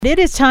It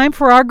is time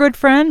for our good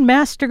friend,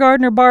 Master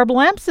Gardener Barb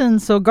Lamson.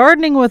 So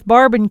gardening with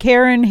Barb and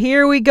Karen.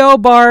 Here we go,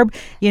 Barb.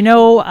 You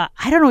know,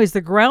 I don't know, is the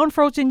ground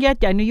frozen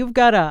yet? I know you've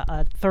got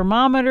a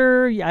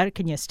thermometer.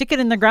 Can you stick it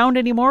in the ground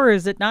anymore, or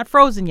is it not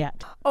frozen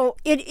yet? Oh,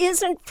 it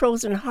isn't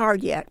frozen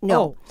hard yet, no.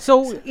 Oh,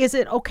 so is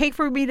it okay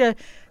for me to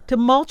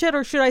mulch it,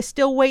 or should I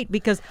still wait?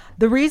 Because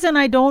the reason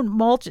I don't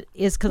mulch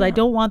is because I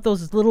don't want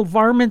those little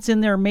varmints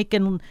in there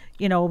making,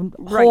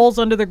 holes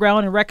under the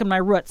ground and wrecking my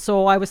roots.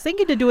 So I was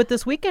thinking to do it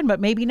this weekend, but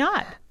maybe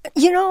not.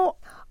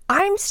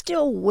 I'm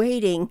still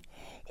waiting.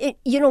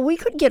 We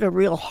could get a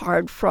real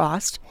hard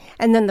frost,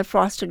 and then the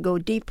frost would go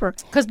deeper.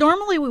 Because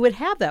normally we would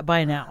have that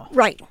by now.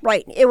 Right.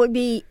 It would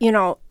be,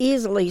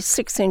 easily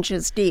 6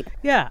 inches deep.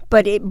 Yeah.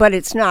 But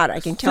it's not, I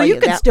can tell you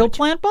that. So you could still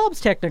plant bulbs,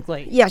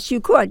 technically. Yes,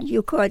 you could.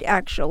 You could,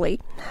 actually.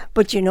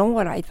 But you know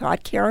what I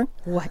thought, Karen?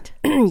 What?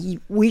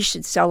 We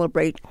should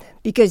celebrate,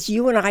 because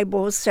you and I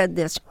both said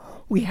this.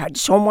 We had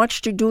so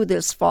much to do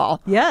this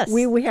fall. Yes.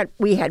 We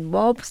had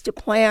bulbs to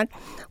plant.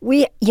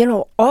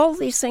 All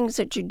these things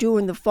that you do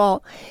in the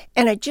fall.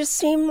 And it just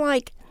seemed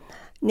like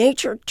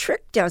nature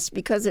tricked us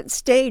because it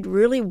stayed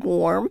really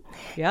warm.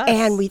 Yes.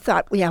 And we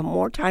thought we have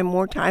more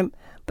time.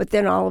 But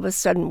then all of a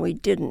sudden we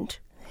didn't.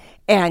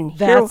 And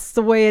that's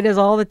the way it is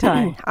all the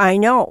time. I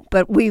know,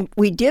 but we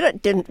did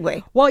it, didn't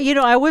we? Well,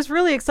 I was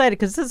really excited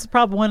because this is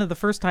probably one of the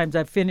first times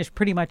I've finished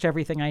pretty much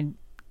everything I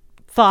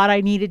thought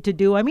I needed to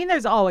do. I mean,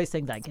 there's always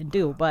things I can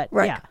do, but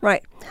yeah.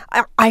 Right.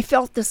 I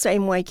felt the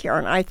same way,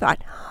 Karen. I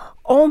thought,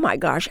 oh my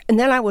gosh. And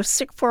then I was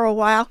sick for a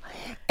while,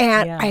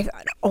 and I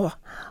thought,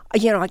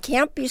 I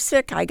can't be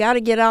sick. I got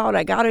to get out.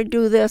 I got to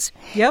do this.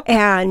 Yep.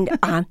 And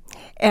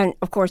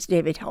of course,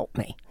 David helped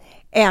me.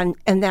 And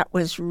that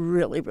was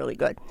really, really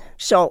good.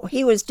 So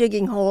he was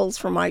digging holes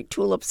for my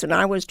tulips, and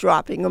I was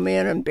dropping them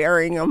in and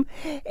burying them.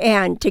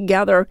 And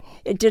together,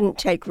 it didn't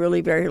take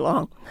really very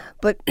long.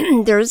 But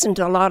there isn't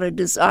a lot of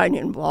design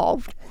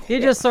involved. You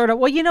just sort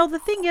of,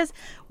 the thing is,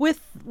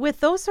 with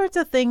those sorts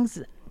of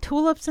things,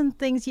 tulips and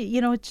things,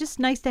 it's just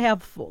nice to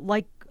have,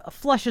 like,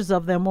 flushes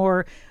of them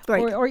or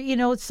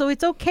so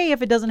it's okay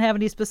if it doesn't have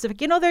any specific,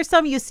 there's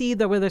some you see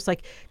where there's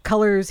like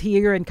colors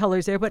here and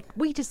colors there, but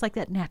we just like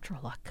that natural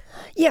look.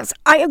 Yes,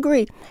 I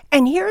agree.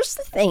 And here's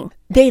the thing,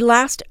 they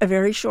last a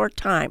very short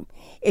time.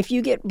 If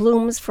you get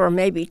blooms for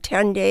maybe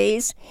 10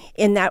 days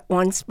in that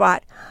one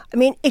spot, I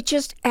mean, it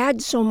just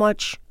adds so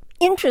much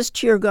interest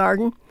to your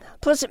garden.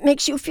 Plus it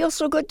makes you feel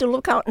so good to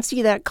look out and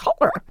see that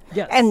color.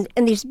 Yes.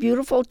 And these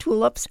beautiful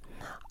tulips,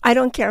 I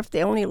don't care if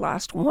they only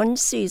last one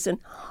season.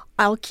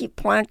 I'll keep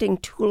planting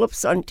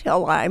tulips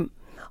until I'm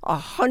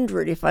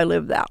 100 if I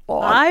live that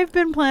long. I've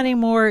been planting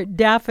more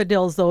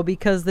daffodils, though,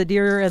 because the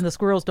deer and the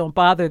squirrels don't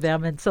bother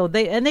them, and so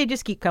they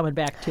just keep coming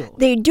back, too.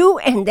 They do,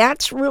 and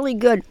that's really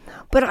good.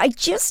 But I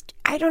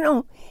don't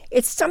know.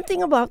 It's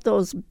something about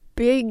those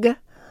big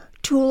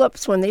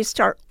tulips when they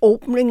start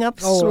opening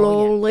up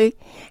slowly,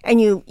 and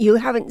you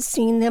haven't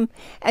seen them,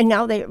 and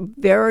now they're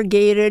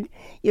variegated,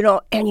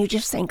 and you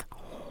just think,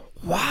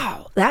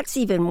 wow, that's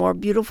even more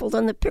beautiful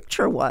than the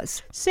picture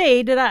was.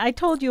 Say, I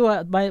told you,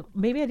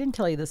 maybe I didn't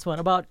tell you this one,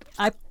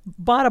 I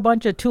bought a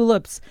bunch of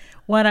tulips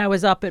when I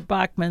was up at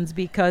Bachman's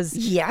because...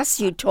 Yes,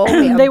 you told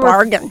me a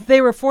bargain. They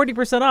were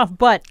 40% off,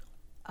 but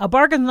a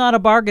bargain's not a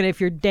bargain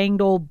if your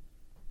danged old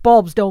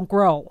bulbs don't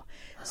grow.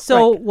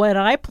 So when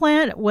I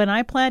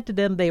planted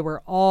them, they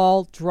were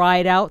all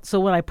dried out. So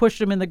when I pushed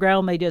them in the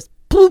ground, they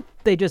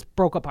just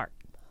broke apart.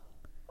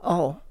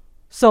 Oh.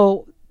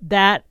 So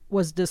that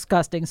was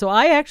disgusting. So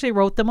I actually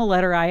wrote them a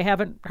letter. I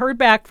haven't heard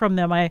back from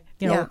them. I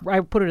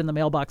put it in the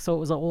mailbox, so it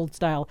was an old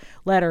style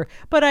letter.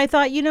 But I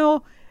thought,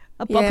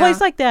 a place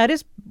like that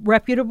is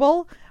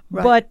reputable.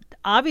 Right. But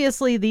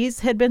obviously these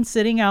had been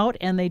sitting out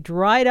and they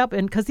dried up,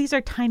 and because these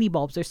are tiny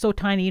bulbs, they're so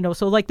tiny,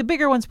 so like the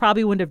bigger ones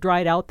probably wouldn't have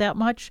dried out that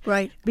much.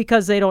 Right.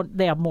 Because they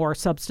have more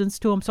substance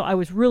to them. So I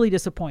was really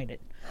disappointed.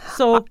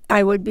 So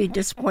I would be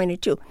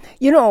disappointed too.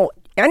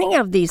 Any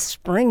of these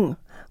spring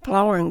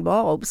flowering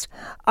bulbs,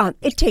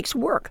 it takes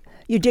work.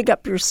 You dig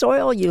up your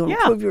soil, you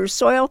improve your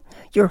soil.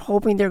 You're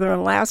hoping they're going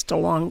to last a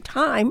long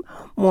time,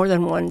 more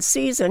than one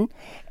season.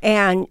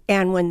 And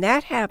when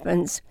that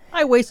happens...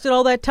 I wasted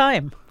all that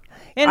time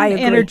and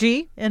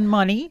energy and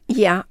money.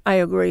 Yeah, I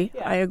agree.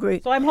 Yeah. I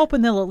agree. So I'm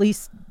hoping they'll at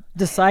least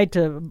decide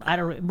to,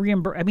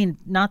 reimburse. I mean,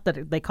 not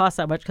that they cost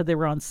that much because they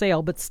were on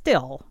sale, but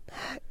still.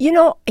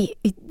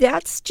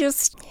 That's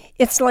just,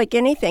 it's like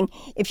anything.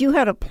 If you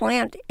had a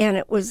plant and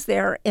it was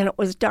there and it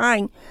was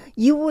dying,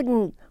 you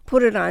wouldn't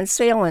put it on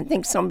sale and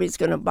think somebody's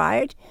going to buy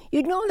it.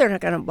 You'd know they're not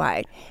going to buy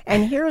it.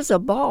 And here's a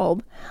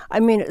bulb. I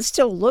mean, it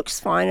still looks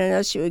fine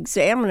unless you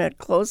examine it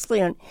closely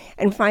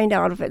and find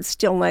out if it's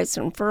still nice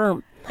and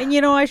firm.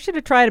 And, I should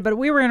have tried it, but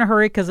we were in a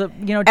hurry because,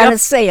 Jeff, at a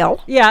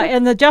sale. Yeah,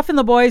 and Jeff and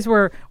the boys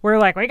were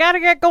like, we got to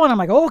get going. I'm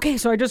like, okay.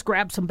 So I just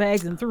grabbed some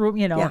bags and threw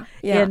them,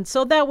 Yeah. And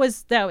so that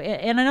was that.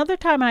 And another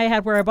time I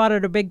had where I bought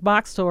at a big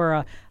box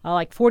store,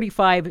 like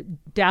 45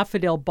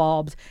 daffodil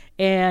bulbs,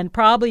 and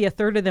probably a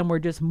third of them were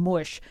just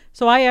mush.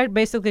 So I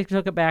basically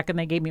took it back and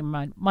they gave me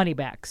my money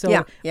back.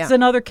 So it's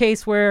another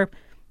case where,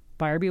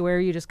 buyer beware,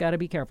 you just got to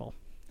be careful.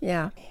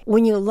 Yeah.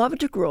 When you love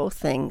to grow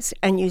things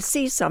and you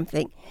see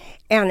something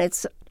and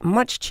it's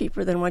much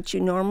cheaper than what you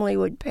normally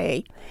would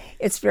pay,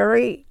 it's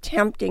very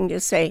tempting to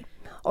say,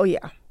 oh,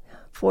 yeah,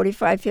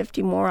 45,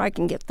 50 more, I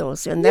can get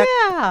those in.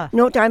 Yeah.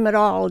 No time at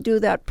all. I'll do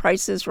that.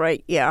 Price is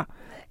right. Yeah.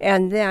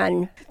 And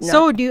then... No.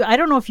 So I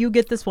don't know if you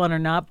get this one or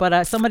not,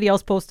 but somebody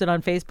else posted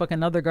on Facebook,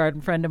 another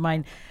garden friend of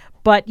mine.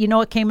 But you know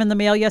what came in the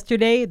mail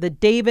yesterday? The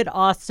David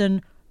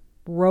Austin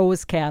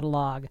Rose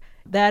Catalog.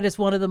 That is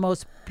one of the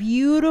most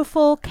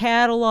beautiful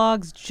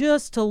catalogs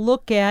just to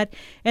look at.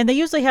 And they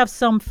usually have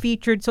some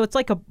featured. So it's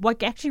like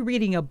actually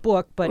reading a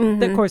book. But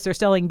of course, they're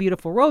selling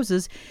beautiful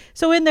roses.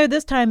 So in there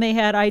this time, they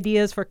had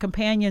ideas for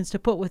companions to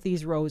put with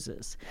these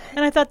roses.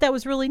 And I thought that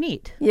was really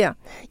neat. Yeah.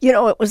 You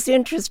know, it was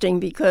interesting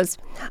because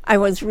I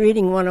was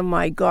reading one of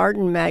my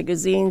garden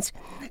magazines.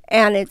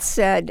 And it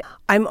said,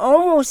 I'm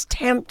almost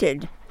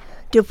tempted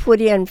to put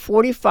in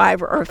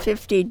 45 or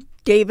 50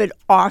 David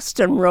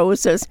Austin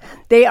roses.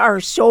 They are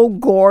so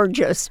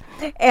gorgeous.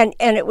 And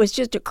it was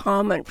just a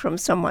comment from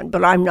someone,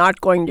 but I'm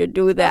not going to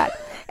do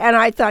that. And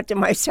I thought to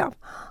myself,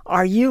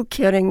 are you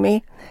kidding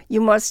me?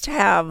 You must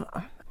have...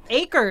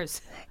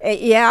 acres.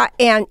 Yeah,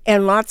 and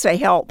lots of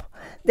help.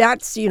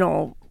 That's,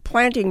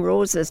 planting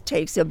roses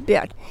takes a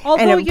bit.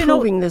 Although, and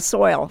improving the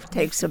soil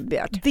takes a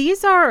bit.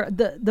 These are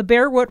the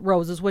bareroot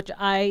roses, which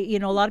a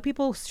lot of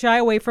people shy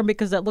away from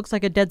because that looks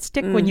like a dead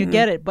stick when you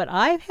get it. But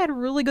I've had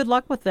really good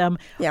luck with them.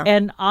 Yeah.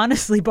 And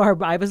honestly,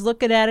 Barb, I was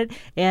looking at it,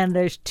 and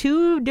there's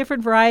 2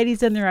 different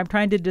varieties in there I'm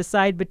trying to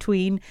decide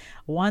between.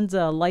 One's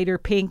a lighter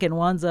pink and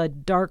one's a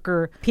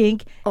darker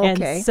pink. Okay.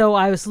 And so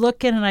I was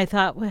looking, and I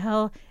thought,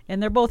 well,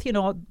 and they're both,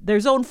 they're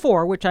zone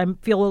 4, which I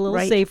feel a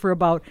little safer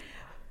about.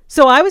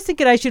 So I was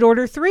thinking I should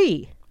order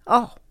 3.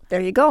 Oh, there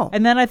you go.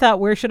 And then I thought,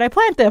 where should I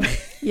plant them?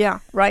 Yeah,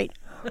 right.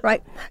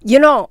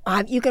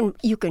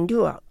 You can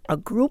do a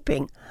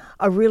grouping,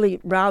 a really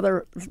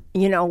rather,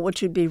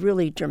 which would be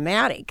really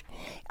dramatic,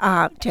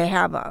 to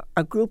have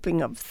a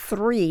grouping of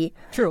 3.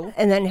 True.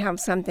 And then have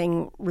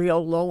something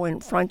real low in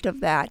front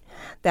of that.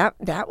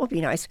 That would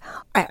be nice.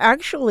 I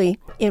actually,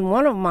 in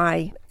one of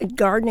my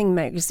gardening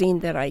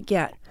magazine that I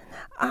get,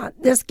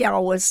 this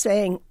gal was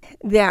saying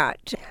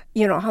that,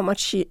 how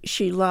much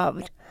she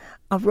loved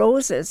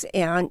roses,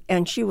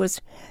 and she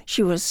was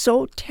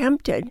so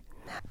tempted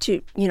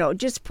to,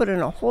 just put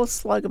in a whole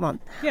slug of them.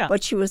 Yeah.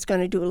 But she was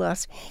going to do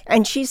less.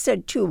 And she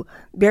said, too,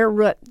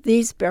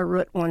 these bare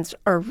root ones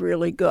are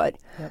really good.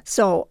 Yep.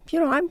 So,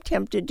 I'm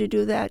tempted to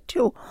do that,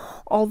 too.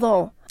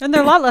 Although... And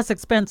they're a lot less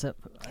expensive,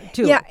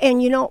 too. Yeah,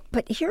 and,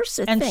 but here's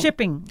the thing. And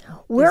shipping.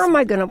 Where am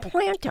I going to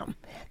plant them?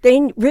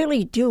 They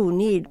really do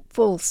need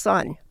full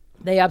sun.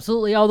 They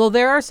absolutely, although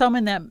there are some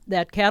in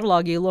that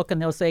catalog you look and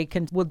they'll say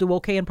will do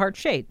okay in part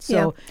shade.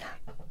 So,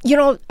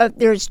 yeah.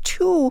 There's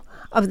 2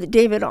 of the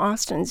David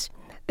Austins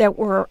that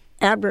were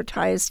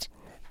advertised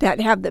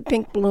that have the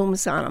pink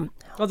blooms on them.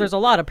 Well, there's a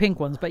lot of pink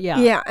ones, but yeah.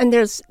 Yeah, and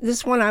there's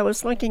this one I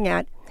was looking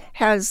at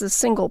has the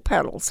single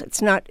petals.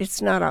 It's not a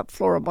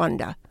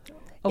floribunda.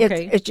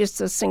 Okay. It's just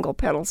the single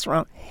petals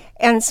around.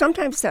 And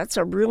sometimes that's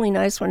a really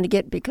nice one to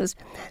get because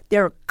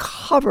they're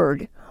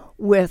covered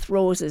with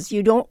roses.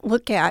 You don't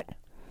look at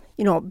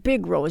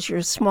big rose,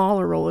 your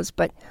smaller rose,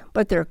 but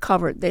they're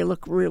covered. They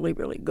look really,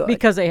 really good.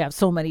 Because they have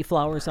so many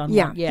flowers on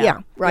one. Yeah,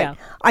 right. Yeah.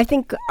 I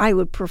think I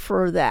would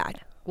prefer that.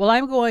 Well,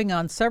 I'm going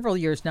on several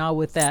years now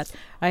with that.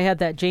 I had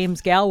that James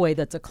Galway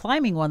that's a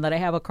climbing one that I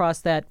have across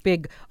that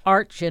big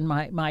arch in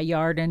my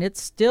yard, and it's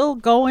still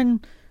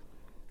going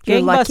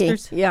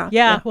gangbusters.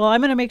 Yeah. Well, I'm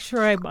going to make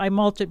sure I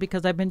mulch it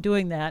because I've been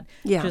doing that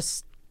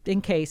just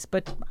in case.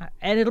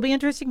 And it'll be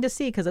interesting to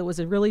see because it was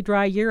a really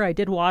dry year. I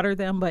did water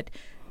them, but...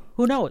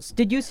 who knows?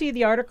 Did you see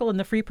the article in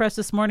the Free Press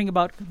this morning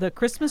about the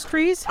Christmas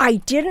trees? I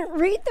didn't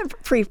read the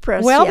Free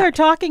Press Well, yet. They're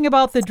talking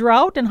about the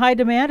drought and high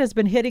demand has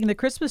been hitting the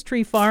Christmas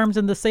tree farms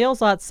and the sales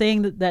lots,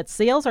 saying that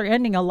sales are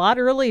ending a lot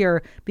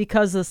earlier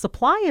because the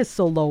supply is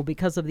so low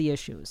because of the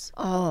issues.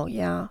 Oh,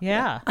 yeah.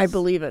 Yeah. I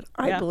believe it.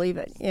 I believe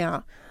it.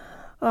 Yeah.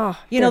 Oh,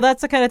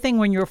 that's the kind of thing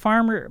when you're a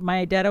farmer.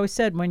 My dad always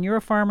said, when you're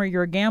a farmer,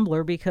 you're a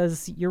gambler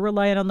because you're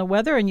relying on the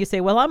weather and you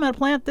say, well, I'm going to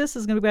plant this.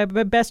 It's going to be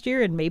my best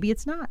year, and maybe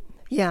it's not.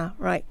 Yeah,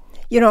 right.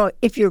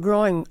 If you're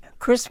growing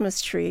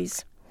Christmas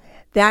trees,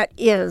 that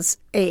is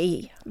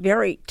a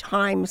very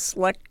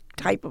time-select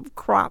type of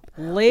crop.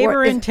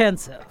 Labor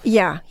intensive.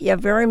 Yeah,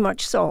 very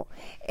much so.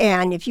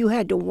 And if you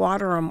had to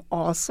water them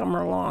all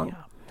summer long,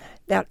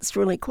 that's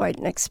really quite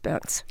an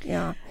expense.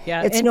 Yeah.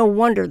 It's no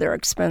wonder they're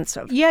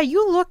expensive. Yeah,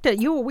 you looked at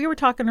we were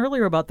talking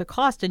earlier about the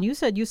cost, and you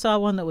said you saw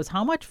one that was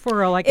how much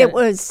for It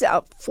was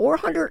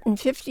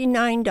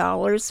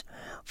 $459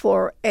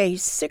 for a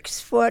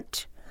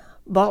 6-foot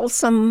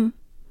balsam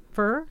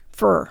fir.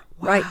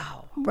 Right.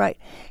 Right.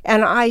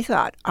 And I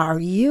thought, are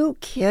you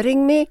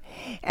kidding me?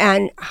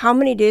 And how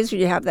many days would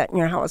you have that in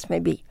your house?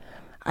 Maybe,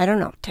 I don't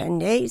know, 10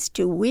 days,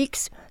 2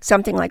 weeks,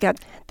 something like that.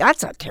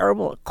 That's a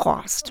terrible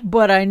cost.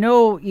 But I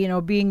know,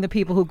 being the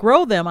people who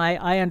grow them,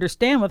 I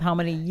understand with how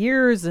many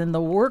years and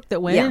the work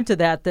that went into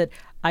that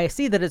I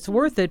see that it's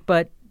worth it.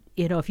 But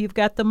if you've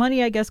got the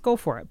money, I guess go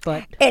for it.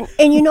 But and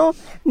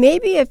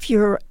maybe if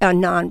you're a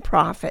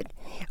nonprofit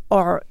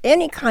or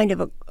any kind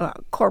of a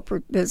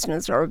corporate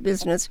business or a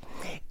business,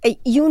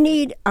 you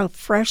need a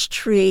fresh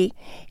tree.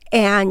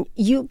 And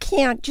you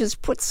can't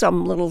just put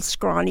some little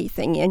scrawny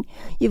thing in.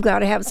 You've got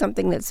to have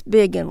something that's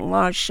big and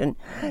lush and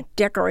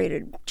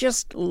decorated,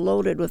 just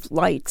loaded with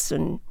lights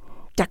and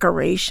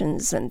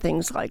decorations and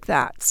things like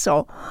that.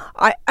 So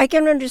I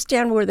can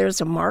understand where there's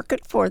a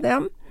market for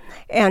them.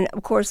 And,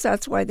 of course,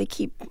 that's why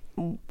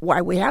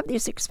we have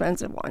these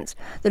expensive ones.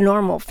 The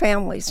normal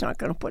family's not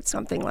going to put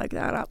something like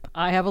that up.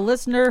 I have a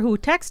listener who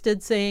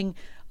texted saying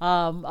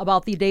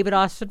about the David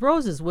Austin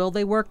roses. Will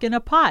they work in a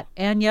pot?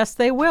 And, yes,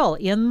 they will.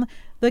 In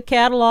the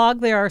catalog,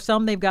 there are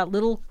some, they've got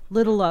little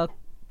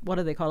what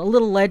do they call it? A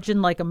little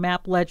legend, like a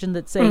map legend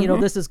that say,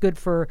 this is good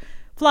for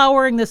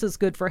flowering, this is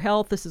good for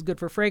health, this is good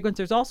for fragrance.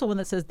 There's also one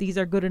that says these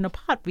are good in a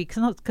pot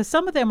because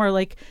some of them are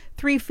like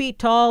 3 feet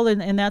tall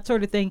and that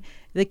sort of thing.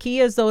 The key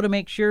is, though, to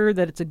make sure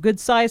that it's a good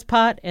size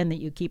pot and that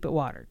you keep it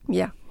watered.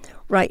 Yeah,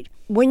 right.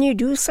 When you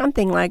do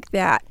something like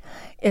that,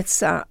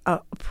 it's a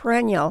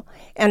perennial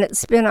and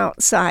it's been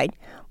outside.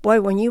 Boy,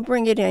 when you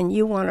bring it in,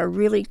 you want to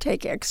really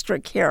take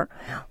extra care.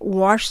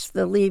 Wash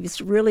the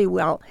leaves really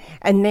well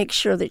and make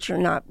sure that you're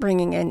not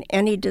bringing in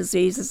any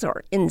diseases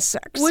or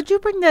insects. Would you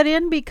bring that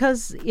in?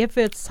 Because if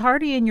it's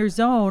hardy in your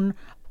zone,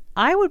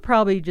 I would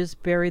probably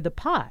just bury the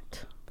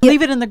pot. Yeah.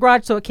 Leave it in the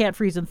garage so it can't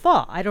freeze and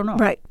thaw. I don't know.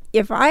 Right.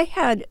 If I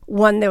had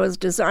one that was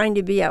designed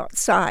to be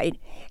outside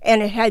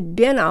and it had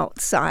been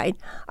outside,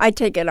 I'd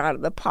take it out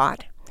of the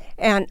pot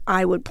and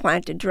I would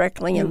plant it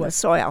directly in the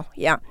soil.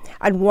 Yeah.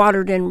 I'd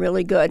water it in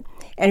really good.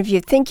 And if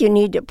you think you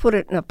need to put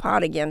it in a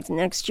pot again,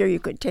 next year you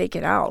could take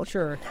it out.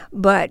 Sure.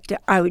 But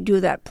I would do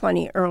that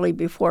plenty early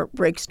before it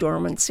breaks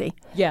dormancy.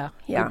 Yeah.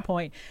 Good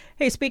point.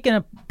 Hey, speaking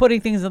of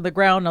putting things in the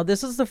ground, now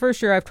this is the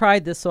first year I've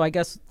tried this, so I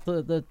guess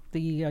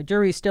the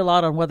jury's still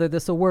out on whether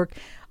this will work.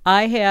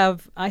 I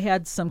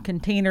had some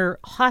container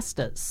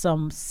hostas,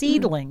 some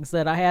seedlings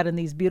that I had in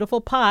these beautiful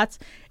pots,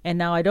 and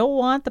now I don't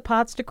want the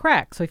pots to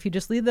crack. So if you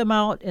just leave them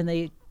out and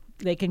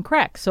they can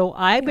crack. So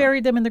I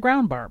buried them in the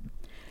ground, Barb.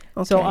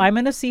 Okay. So I'm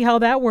going to see how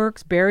that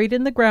works. Buried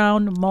in the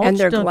ground, mulched. And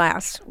they're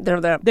glass.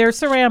 They're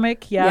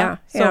ceramic. Yeah.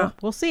 So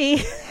we'll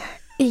see.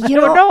 I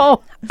don't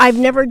know. I've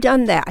never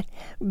done that,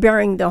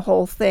 burying the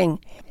whole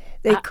thing.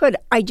 They could.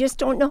 I just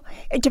don't know.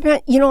 It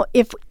depends.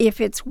 If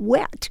it's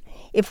wet,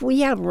 if we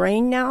have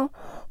rain now,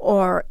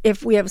 or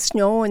if we have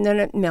snow and then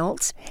it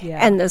melts,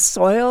 and the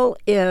soil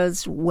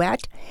is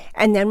wet,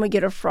 and then we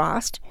get a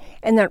frost,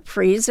 and then it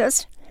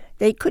freezes,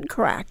 they could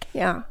crack,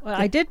 yeah. Well,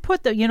 I did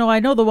put I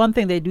know the one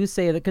thing they do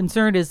say, the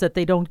concern is that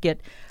they don't get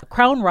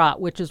crown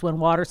rot, which is when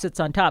water sits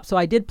on top. So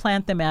I did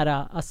plant them at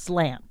on a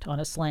slant.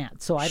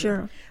 So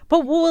sure.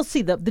 But we'll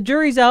see. The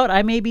jury's out.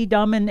 I may be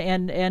dumb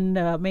and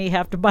may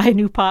have to buy a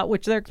new pot,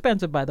 which they're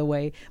expensive, by the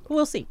way. But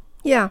we'll see.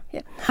 Yeah.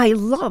 I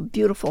love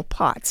beautiful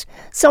pots.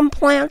 Some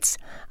plants,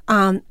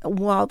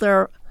 while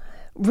they're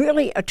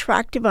really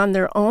attractive on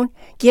their own,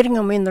 getting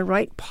them in the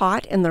right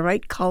pot and the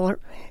right color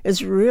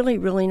is really,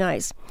 really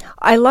nice.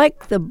 I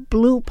like the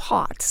blue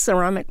pots,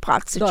 ceramic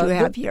pots that you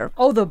have here.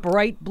 Oh, the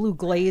bright blue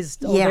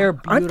glazed. Oh, they're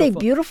beautiful. Aren't they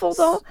beautiful,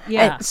 though?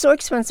 Yeah. And so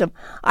expensive.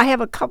 I have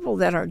a couple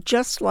that are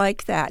just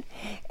like that.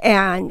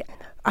 And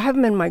I have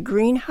them in my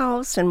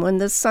greenhouse, and when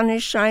the sun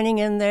is shining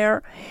in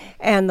there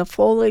and the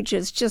foliage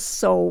is just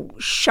so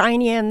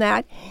shiny in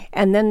that,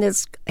 and then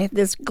this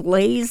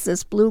glaze,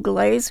 this blue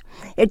glaze,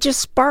 it just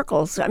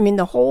sparkles. I mean,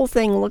 the whole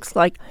thing looks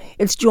like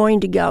it's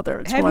joined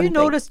together. Have you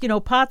noticed,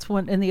 pots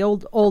in the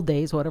old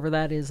days, whatever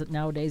that is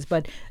nowadays,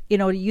 but,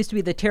 it used to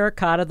be the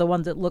terracotta, the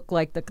ones that look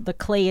like the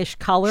clayish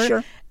color.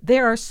 Sure.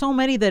 There are so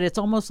many that it's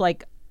almost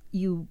like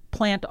you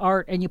plant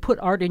art and you put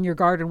art in your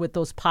garden with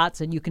those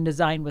pots and you can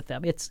design with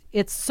them. It's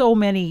so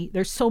many.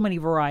 There's so many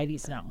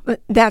varieties now.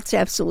 But that's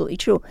absolutely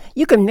true.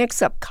 You can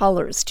mix up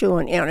colors too,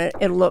 and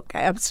it'll look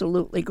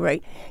absolutely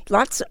great.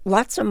 Lots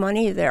of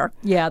money there.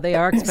 Yeah, they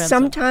are expensive.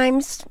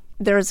 Sometimes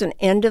there's an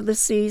end of the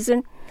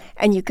season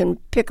and you can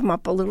pick them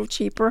up a little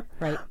cheaper.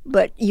 Right.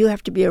 But you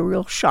have to be a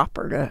real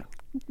shopper to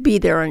be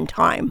there in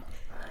time.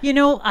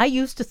 I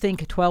used to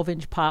think a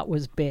 12-inch pot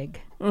was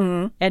big.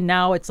 Mm-hmm. And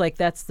now it's like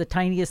that's the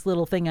tiniest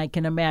little thing I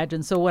can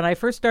imagine. So when I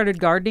first started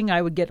gardening,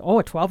 I would get, a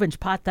 12-inch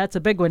pot, that's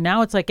a big one.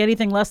 Now it's like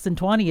anything less than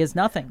 20 is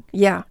nothing.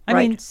 Yeah, I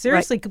mean,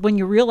 seriously, when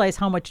you realize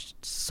how much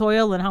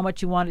soil and how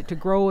much you want it to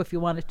grow if you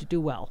want it to do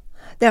well.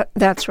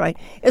 That's right,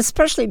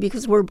 especially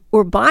because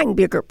we're buying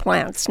bigger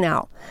plants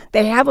now.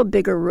 They have a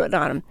bigger root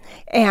on them,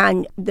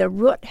 and the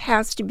root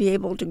has to be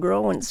able to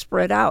grow and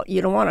spread out.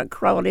 You don't want to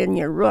crowd in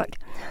your root.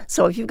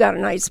 So if you've got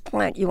a nice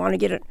plant, you want to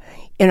get it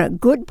in a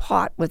good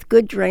pot with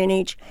good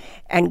drainage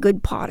and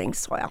good potting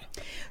soil.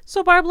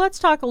 So, Barb, let's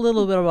talk a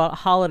little bit about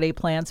holiday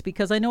plants,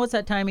 because I know it's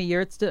that time of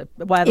year.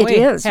 By the way,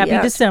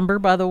 happy December,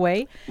 by the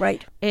way.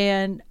 Right.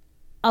 And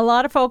a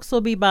lot of folks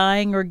will be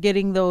buying or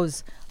getting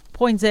those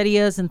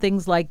poinsettias and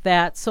things like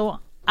that. So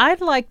I'd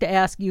like to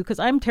ask you, because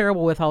I'm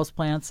terrible with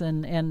houseplants,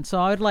 and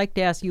so I'd like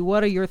to ask you,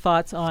 what are your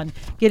thoughts on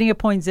getting a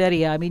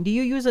poinsettia? I mean, do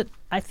you use it?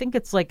 I think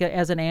it's like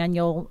as an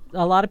annual.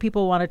 A lot of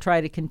people want to try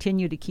to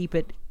continue to keep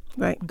it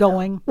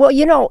going. Well,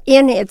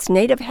 in its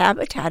native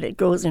habitat, it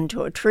grows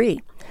into a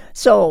tree.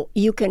 So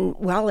you can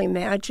well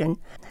imagine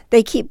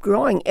they keep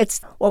growing. It's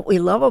what we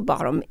love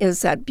about them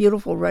is that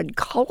beautiful red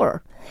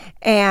color.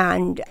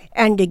 And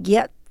to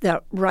get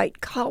the right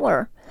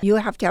color, you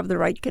have to have the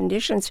right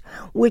conditions,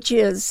 which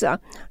is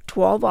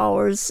 12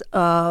 hours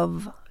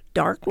of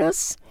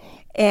darkness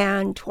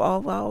and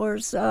 12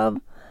 hours of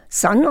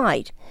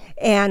sunlight.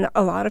 And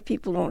a lot of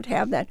people don't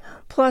have that.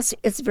 Plus,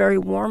 it's very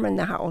warm in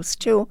the house,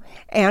 too,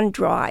 and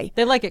dry.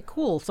 They like it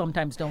cool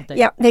sometimes, don't they?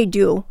 Yeah, they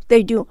do.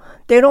 They do.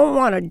 They don't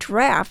want a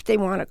draft. They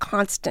want a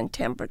constant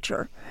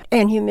temperature.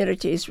 And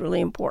humidity is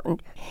really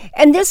important.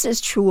 And this is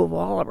true of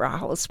all of our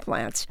house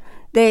plants.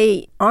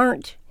 They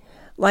aren't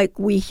like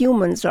we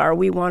humans are.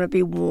 We want to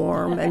be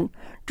warm and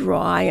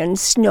dry and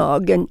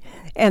snug, and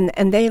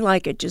they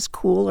like it just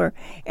cooler.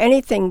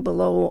 Anything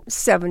below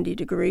 70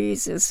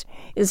 degrees is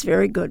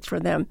very good for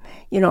them,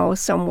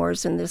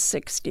 somewheres in the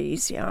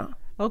 60s, yeah.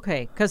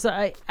 Okay, because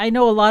I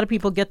know a lot of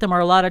people get them, or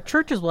a lot of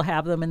churches will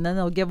have them, and then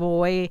they'll give them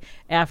away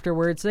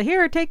afterwards. So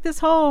here, take this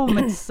home.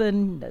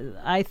 And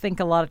I think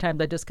a lot of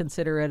times I just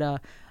consider it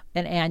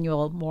an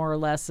annual, more or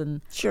less,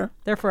 and sure.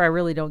 Therefore I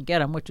really don't get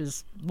them, which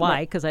is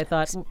why, because I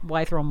thought,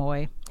 why throw them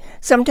away?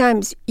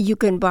 Sometimes you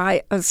can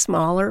buy a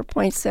smaller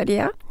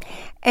poinsettia,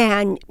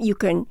 and you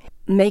can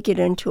make it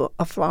into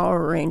a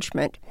flower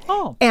arrangement.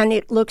 Oh. And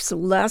it looks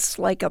less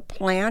like a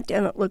plant,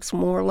 and it looks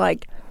more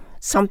like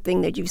something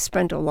that you've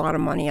spent a lot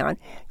of money on.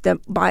 Then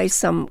buy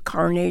some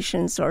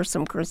carnations or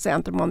some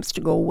chrysanthemums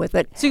to go with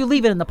it. So you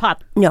leave it in the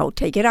pot? No,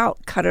 take it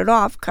out, cut it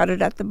off, cut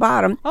it at the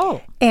bottom.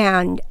 Oh.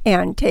 And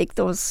take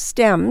those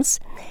stems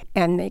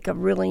and make a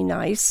really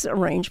nice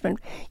arrangement.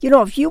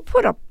 If you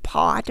put a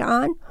pot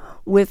on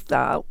with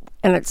and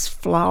it's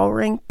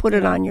flowering, put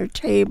it on your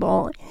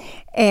table,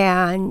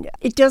 and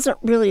it doesn't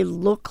really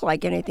look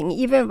like anything,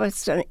 even if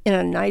it's in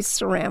a nice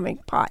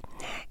ceramic pot.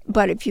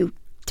 But if you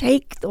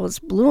take those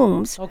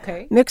blooms,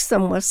 mix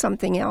them with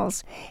something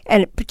else,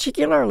 and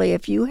particularly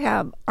if you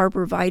have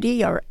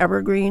arborvitae or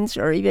evergreens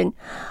or even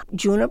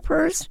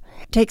junipers,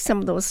 take some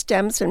of those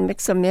stems and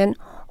mix them in.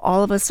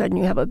 All of a sudden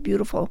you have a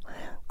beautiful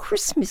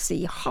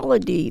Christmassy,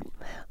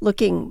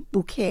 holiday-looking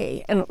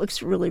bouquet, and it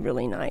looks really,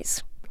 really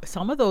nice.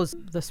 Some of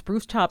the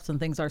spruce tops and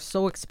things are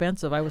so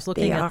expensive. I was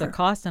looking at the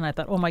cost, and I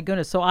thought, oh my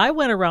goodness. So I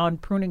went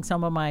around pruning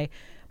some of my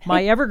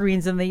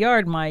evergreens in the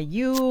yard, my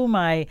yew,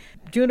 my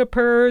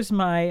junipers,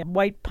 my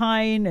white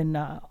pine, and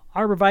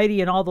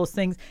arborvitae, and all those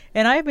things.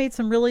 And I made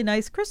some really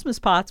nice Christmas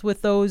pots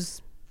with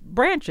those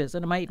branches,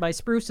 and my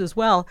spruce as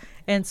well,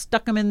 and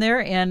stuck them in there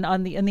and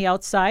in the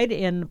outside,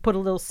 and put a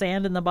little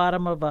sand in the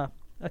bottom of a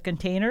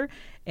container.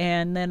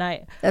 And then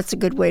that's a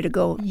good way to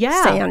go.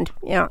 Yeah. Sand.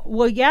 Yeah.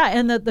 Well, yeah.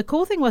 And the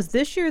cool thing was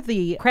this year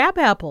the crab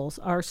apples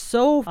are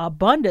so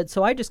abundant.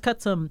 So I just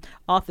cut some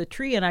off the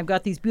tree, and I've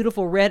got these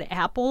beautiful red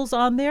apples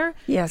on there.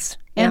 Yes.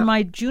 And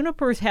my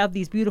junipers have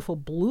these beautiful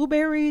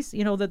blueberries,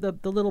 the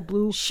little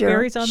blue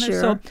berries on there.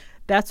 So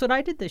that's what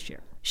I did this year.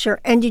 Sure.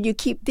 And did you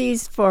keep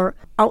these for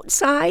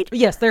outside?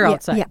 Yes, they're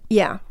outside.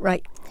 Yeah,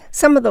 right.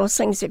 Some of those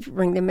things, if you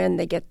bring them in,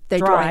 they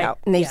dry out,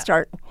 and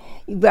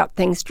you've got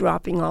things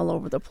dropping all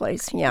over the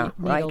place. Yeah,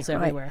 needles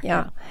everywhere. Right,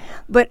 yeah.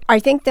 But I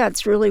think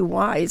that's really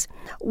wise.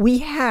 We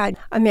had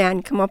a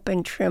man come up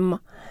and trim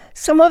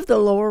some of the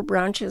lower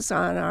branches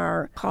on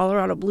our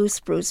Colorado blue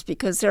spruce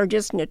because they're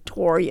just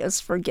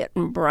notorious for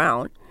getting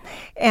brown.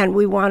 And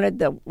we wanted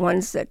the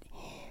ones that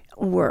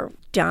were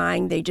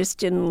dying. They just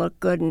didn't look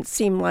good, and it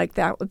seemed like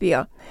that would be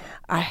a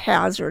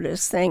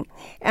hazardous thing.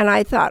 And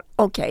I thought,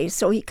 okay,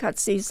 so he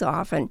cuts these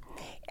off,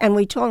 and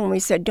we told him, we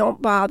said,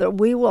 don't bother.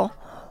 We'll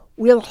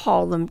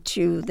haul them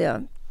to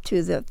the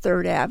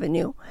 3rd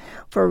Avenue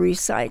for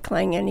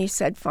recycling. And he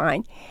said,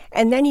 fine.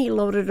 And then he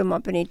loaded them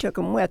up and he took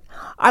them with.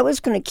 I was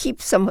going to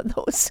keep some of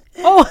those.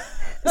 Oh,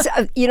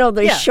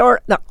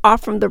 short, the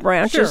off from the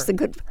branches, sure. the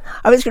good.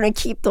 I was going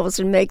to keep those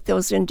and make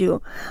those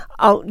into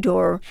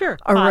outdoor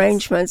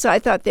arrangements. I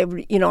thought they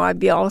would, I'd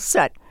be all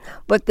set.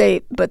 But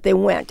they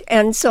went.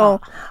 And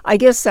so I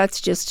guess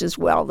that's just as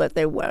well that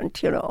they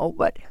went,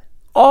 but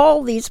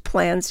all these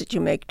plans that you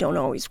make don't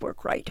always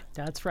work right.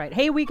 That's right.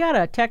 Hey, we got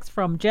a text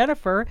from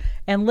Jennifer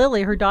and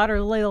Lily. Her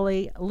daughter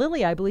Lily,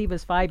 I believe,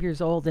 is 5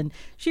 years old, and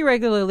she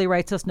regularly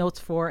writes us notes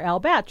for Al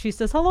Bat. She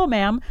says, hello,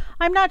 ma'am.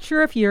 I'm not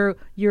sure if you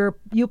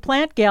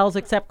plant gals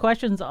accept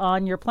questions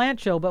on your plant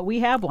show, but we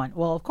have one.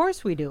 Well, of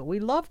course we do. We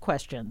love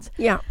questions.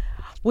 Yeah.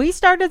 We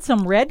started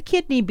some red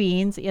kidney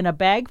beans in a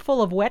bag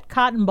full of wet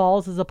cotton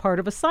balls as a part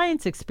of a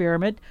science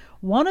experiment.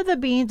 One of the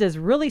beans is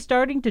really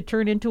starting to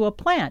turn into a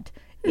plant.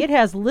 It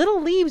has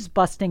little leaves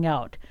busting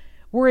out.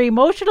 We're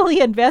emotionally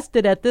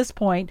invested at this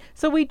point,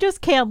 so we just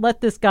can't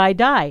let this guy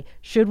die.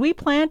 Should we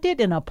plant it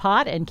in a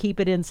pot and keep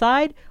it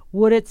inside?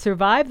 Would it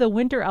survive the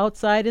winter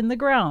outside in the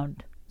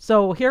ground?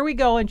 So here we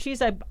go, and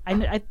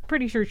I'm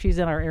pretty sure she's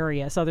in our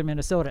area, southern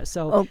Minnesota.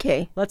 So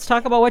okay, let's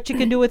talk about what you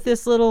can do with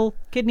this little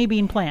kidney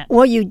bean plant.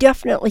 Well, you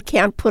definitely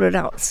can't put it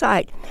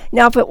outside.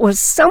 Now, if it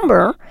was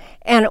summer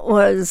and it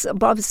was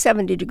above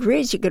 70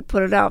 degrees, you could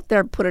put it out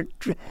there, put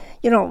it,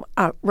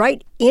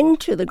 right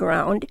into the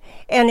ground,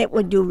 and it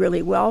would do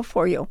really well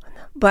for you.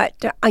 But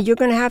you're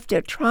going to have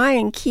to try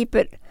and keep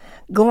it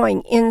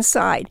going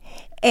inside.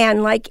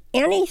 And like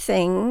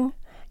anything,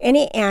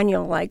 any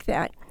annual like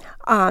that,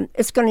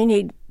 it's going to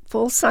need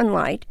full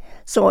sunlight.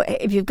 So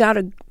if you've got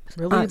a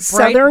really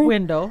southern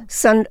window,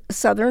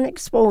 southern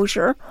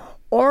exposure,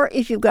 or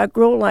if you've got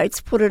grow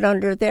lights, put it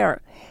under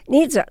there. It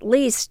needs at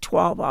least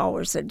 12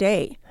 hours a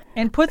day.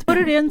 And put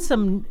it in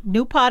some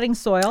new potting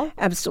soil.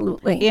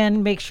 Absolutely.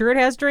 And make sure it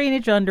has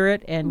drainage under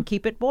it and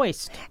keep it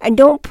moist. And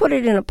don't put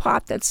it in a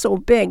pot that's so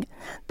big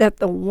that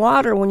the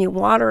water, when you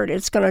water it,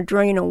 it's going to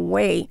drain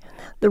away.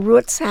 The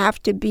roots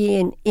have to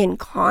be in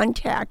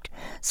contact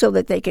so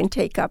that they can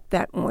take up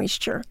that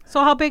moisture.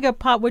 So how big a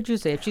pot would you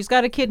say? If she's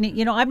got a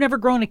kidney, I've never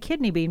grown a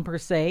kidney bean per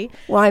se.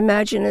 Well, I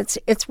imagine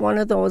it's one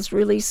of those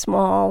really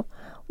small,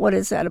 what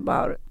is that,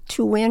 about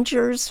 2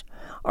 inches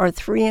or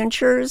 3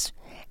 inches?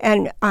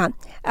 And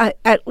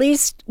at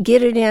least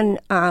get it in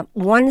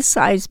one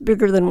size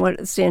bigger than what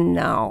it's in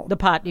now. The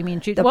pot, you mean?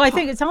 I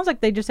think it sounds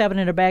like they just have it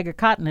in a bag of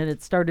cotton and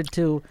it started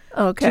to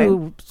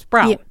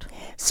sprout. Yeah.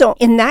 So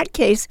in that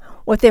case,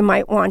 what they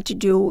might want to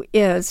do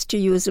is to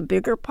use a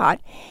bigger pot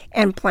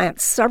and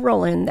plant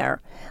several in there.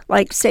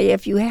 Like, say,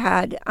 if you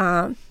had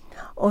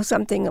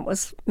something that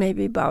was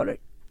maybe about a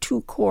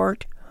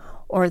 2-quart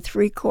or a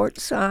 3-quart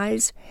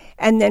size,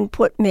 and then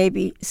put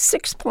maybe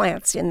 6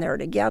 plants in there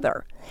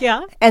together.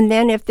 Yeah. And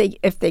then if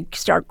they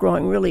start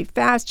growing really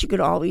fast, you could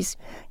always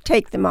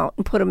take them out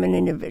and put them in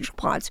individual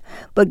pots.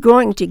 But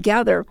growing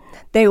together,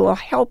 they will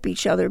help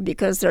each other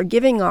because they're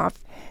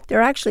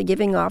actually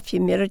giving off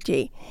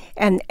humidity,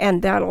 and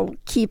that'll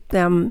keep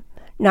them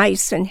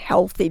nice and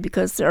healthy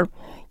because they're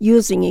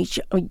using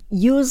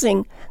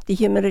the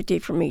humidity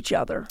from each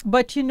other.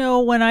 But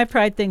when I've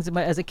tried things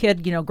as a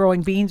kid,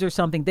 growing beans or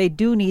something, they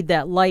do need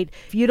that light.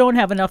 If you don't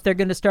have enough, they're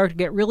going to start to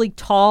get really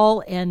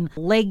tall and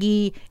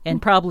leggy and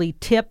probably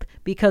tip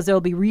because they'll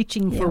be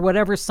reaching for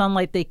whatever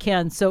sunlight they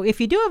can. So if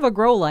you do have a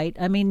grow light,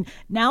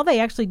 now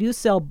they actually do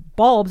sell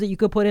bulbs that you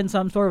could put in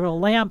some sort of a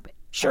lamp.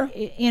 Sure.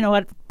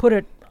 Put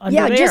it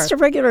under there. Just a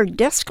regular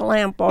desk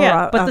lamp. Or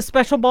but the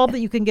special bulb that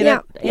you can get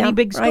at any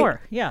big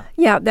store. Right.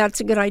 Yeah, that's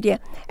a good idea.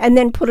 And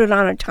then put it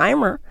on a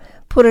timer.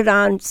 Put it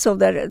on so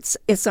that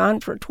it's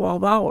on for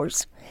 12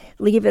 hours.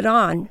 Leave it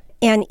on.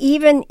 And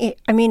even,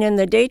 in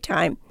the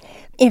daytime,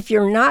 if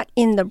you're not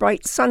in the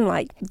bright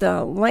sunlight,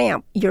 the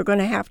lamp, you're going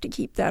to have to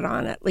keep that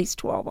on at least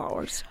 12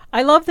 hours.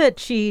 I love that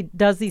she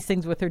does these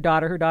things with her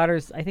daughter. Her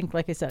daughter's, I think,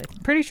 like I said, I'm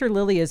pretty sure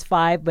Lily is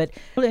 5,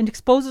 and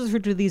exposes her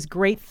to these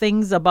great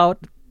things about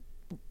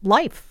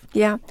life.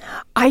 Yeah.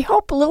 I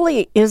hope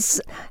Lily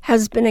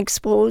has been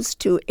exposed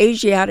to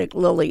Asiatic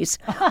lilies,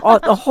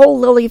 the whole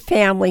lily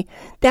family.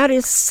 That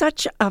is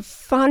such a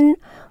fun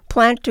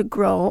plant to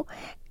grow,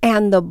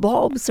 and the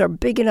bulbs are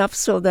big enough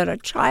so that a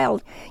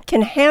child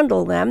can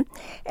handle them,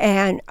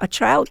 and a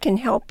child can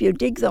help you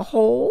dig the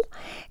hole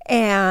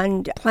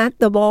and plant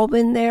the bulb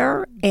in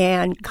there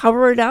and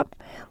cover it up,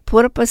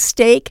 put up a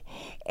stake,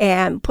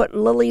 and put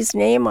Lily's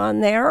name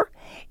on there.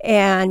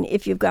 And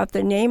if you've got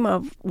the name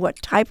of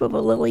what type of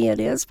a lily it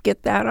is,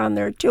 get that on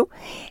there too.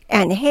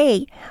 And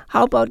hey,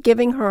 how about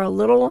giving her a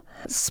little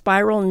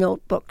spiral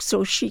notebook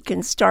so she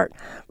can start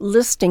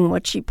listing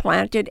what she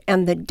planted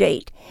and the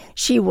date.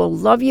 She will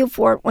love you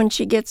for it when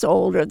she gets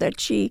older, that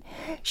she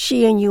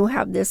and you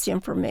have this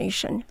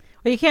information.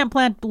 Well, you can't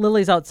plant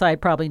lilies outside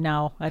probably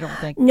now, I don't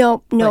think.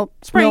 No.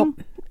 Spring.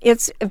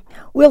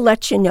 We'll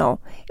let you know.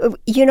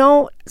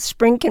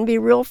 Spring can be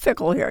real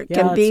fickle here.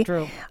 That's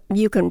true.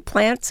 You can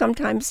plant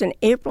sometimes in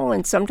April,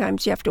 and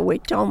sometimes you have to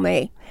wait till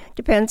May.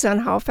 Depends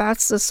on how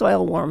fast the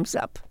soil warms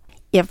up.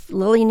 If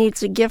Lily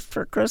needs a gift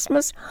for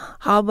Christmas,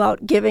 how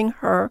about giving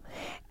her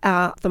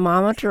a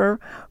thermometer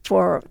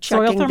for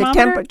checking the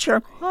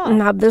temperature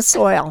of the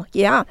soil?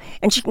 Yeah,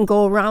 and she can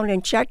go around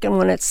and check, and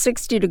when it's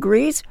 60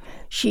 degrees,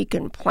 she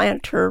can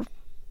plant her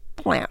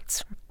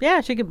plants. Yeah,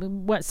 she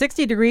could.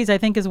 60 degrees, I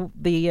think, is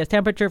the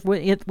temperature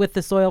with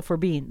the soil for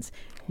beans.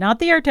 Not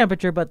the air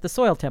temperature, but the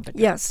soil temperature.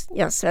 Yes,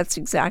 that's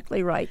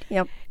exactly right.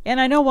 Yep.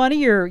 And I know one of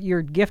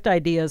your gift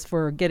ideas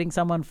for getting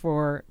someone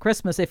for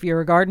Christmas, if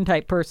you're a garden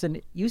type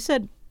person,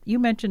 you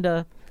mentioned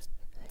a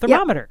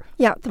thermometer.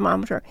 Yeah,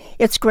 thermometer.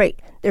 It's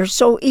great. They're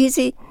so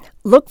easy.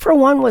 Look for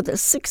one with a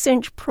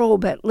 6-inch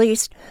probe at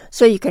least,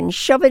 so you can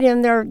shove it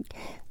in there.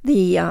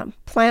 The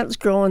plants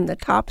grow in the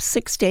top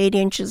 6 to 8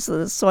 inches of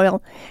the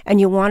soil, and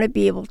you want to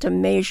be able to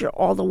measure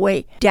all the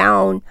way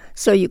down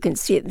so you can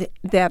see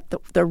that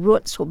the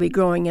roots will be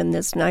growing in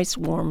this nice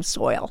warm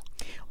soil.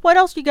 What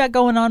else you got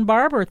going on,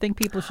 Barb, or think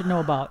people should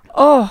know about?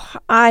 Oh,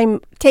 I'm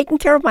taking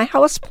care of my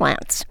house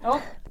plants.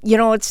 Oh.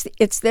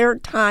 It's their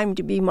time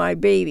to be my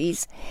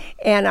babies,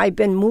 and I've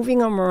been moving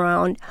them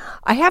around.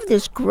 I have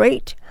this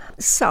great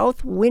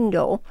south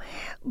window,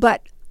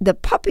 but the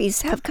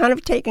puppies have kind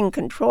of taken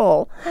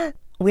control.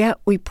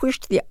 We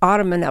pushed the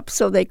ottoman up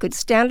so they could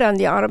stand on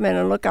the ottoman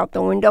and look out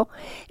the window.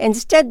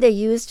 Instead, they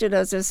used it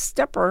as a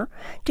stepper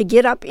to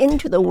get up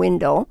into the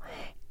window,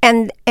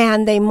 and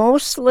they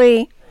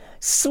mostly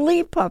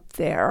sleep up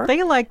there.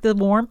 They like the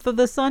warmth of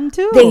the sun,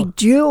 too. They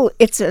do.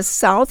 It's a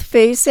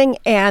south-facing,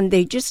 and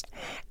they just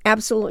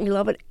absolutely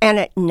love it. And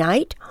at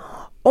night,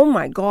 oh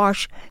my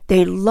gosh,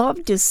 they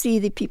love to see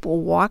the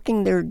people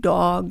walking their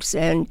dogs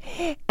and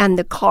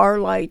the car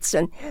lights.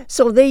 And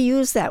so they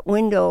use that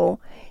window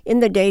in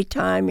the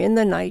daytime, in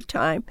the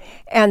nighttime,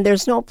 and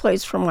there's no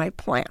place for my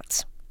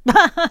plants.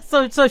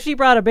 So she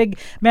brought a big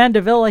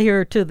mandevilla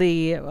here to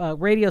the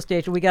radio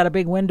station. We got a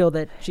big window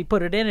that she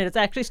put it in, and it's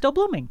actually still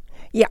blooming.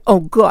 Yeah. Oh,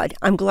 good.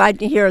 I'm glad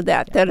to hear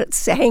that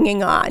it's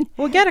hanging on.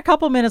 We'll get a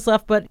couple minutes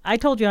left, but I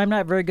told you I'm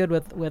not very good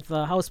with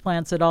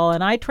houseplants at all,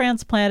 and I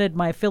transplanted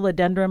my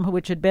philodendron,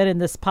 which had been in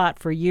this pot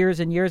for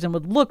years and years and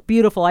would look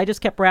beautiful. I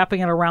just kept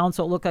wrapping it around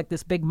so it looked like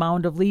this big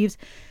mound of leaves.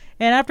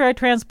 And after I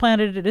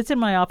transplanted it, it's in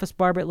my office,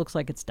 Barb. It looks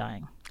like it's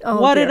dying.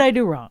 Oh, what dear. did I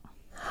do wrong?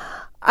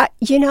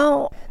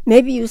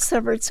 Maybe you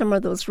severed some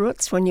of those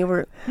roots when you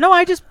were... No,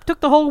 I just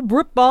took the whole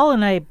root ball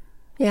and I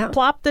Yeah.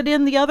 plopped it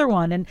in the other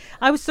one. And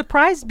I was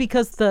surprised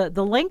because the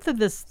length of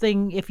this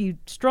thing, if you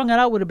strung it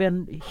out, would have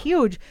been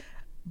huge.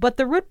 But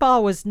the root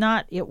ball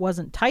it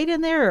wasn't tight in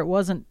there. It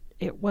wasn't,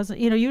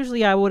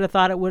 usually I would have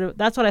thought it would have,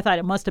 that's what I thought.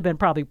 It must have been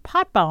probably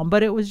pot bound,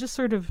 but it was just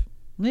sort of,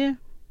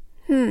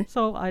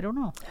 So I don't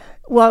know.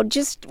 Well,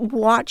 just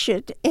watch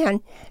it.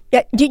 And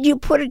did you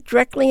put it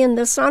directly in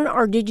the sun,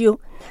 or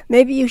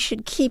maybe you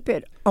should keep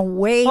it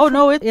away? Oh,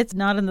 no, it's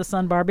not in the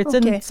sun, Barb. It's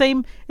in the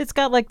same, it's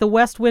got like the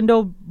west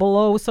window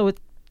below, so it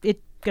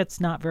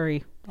gets not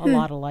a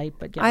lot of light.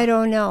 But yeah. I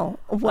don't know.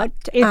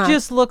 It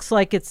just looks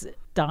like it's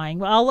dying.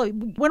 Well,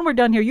 when we're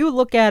done here, you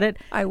look at it.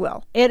 I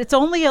will. It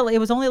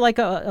was only like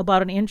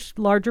about an inch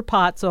larger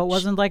pot, so it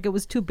wasn't like it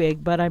was too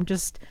big, but I'm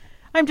just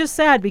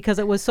sad because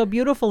it was so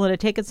beautiful and it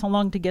taken so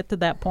long to get to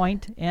that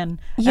point. And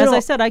I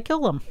said, I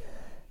kill them.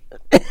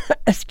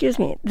 Excuse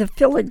me. The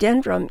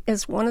philodendron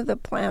is one of the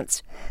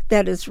plants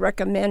that is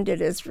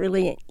recommended as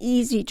really an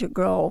easy to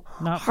grow,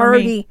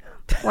 hardy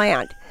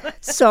plant.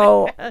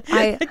 So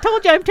I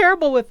told you I'm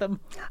terrible with them.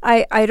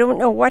 I don't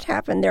know what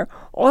happened there.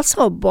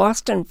 Also,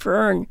 Boston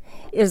fern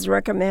is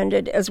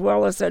recommended, as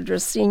well as the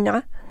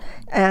Dracaena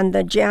and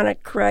the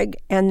Janet Craig,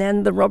 and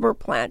then the rubber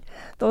plant.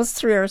 Those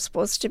three are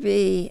supposed to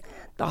be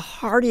the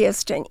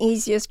hardiest and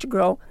easiest to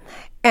grow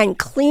and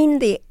clean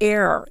the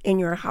air in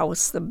your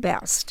house the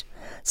best.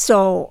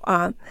 So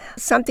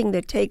something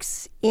that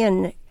takes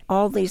in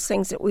all these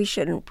things that we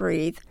shouldn't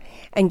breathe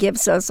and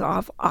gives us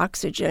off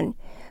oxygen,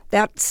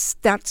 that's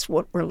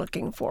what we're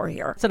looking for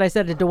here. That's what I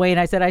said to Dwayne.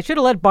 I said, I should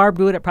have let Barb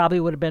do it. It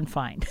probably would have been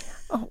fine.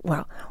 Oh,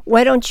 well,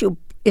 why don't you...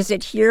 Is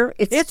it here?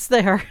 It's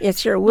there.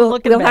 It's here. We'll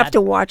have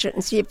to watch it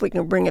and see if we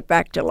can bring it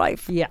back to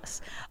life. Yes.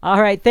 All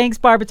right. Thanks,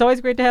 Barb. It's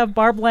always great to have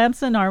Barb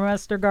Lamson, our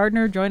master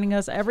gardener, joining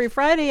us every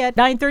Friday at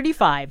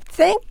 9:35.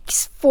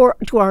 Thanks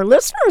to our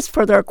listeners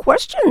for their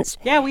questions.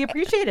 Yeah, we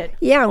appreciate it.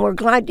 Yeah, and we're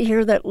glad to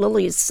hear that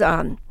Lily's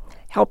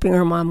helping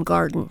her mom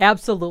garden.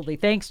 Absolutely.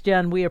 Thanks,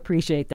 Jen. We appreciate that.